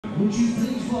would you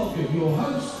please welcome your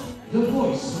host, the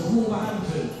voice of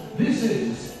Wolverhampton. This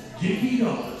is Dicky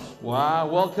Dodd. Wow,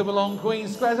 welcome along Queen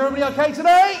Square. Is everybody okay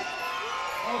today?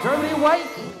 Is everybody awake?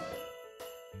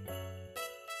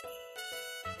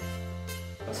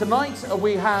 Tonight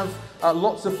we have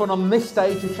lots of fun on this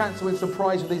stage, a chance to win some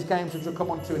prize with these games, which we'll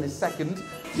come on to in a second.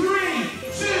 3, 2,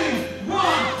 1, go!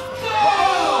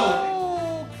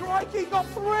 Oh, crikey, got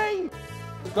 3!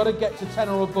 We've got to get to 10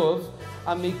 or above,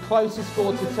 and the closest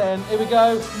score to 10. Here we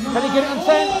go. Can you get it on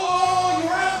 10? Oh,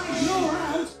 you're out! You're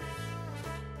out!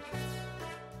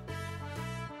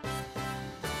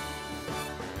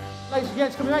 Ladies and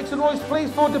gents, can we make some noise,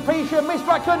 please, for Depecia Miss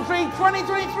Black Country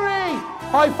 2023?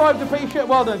 High five, Depecia.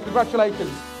 Well done.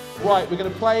 Congratulations. Right, we're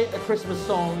going to play a Christmas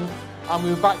song, and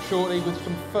we'll be back shortly with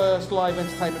some first live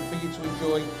entertainment for you to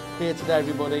enjoy here today,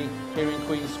 everybody, here in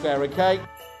Queen Square, okay?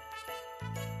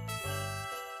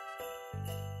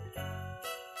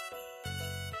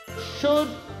 Should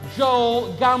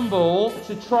Joel gamble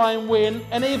to try and win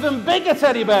an even bigger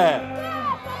teddy bear?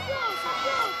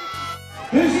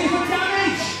 Who's here for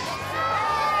damage?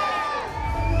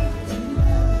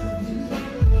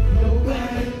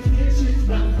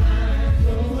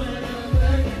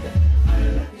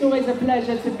 It's always a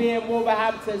pleasure to be in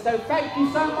Wolverhampton, so thank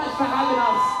you so much for having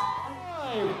us.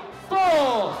 5,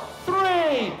 4,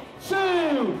 3, 2,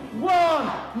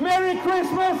 1. Merry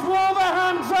Christmas,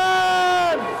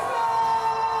 Wolverhampton!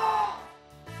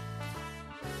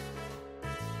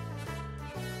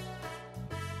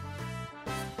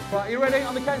 Right, you ready?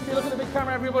 On the count of 3, look at the big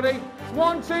camera, everybody.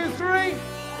 1, 2, 3.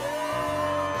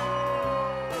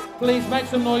 Please make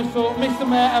some noise for Mr.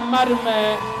 Mayor and Madam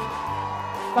Mayor.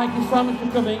 Thank you so much for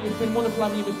coming. It's been wonderful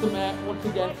having you, Mr. Mayor, once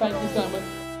again. Thank you so much.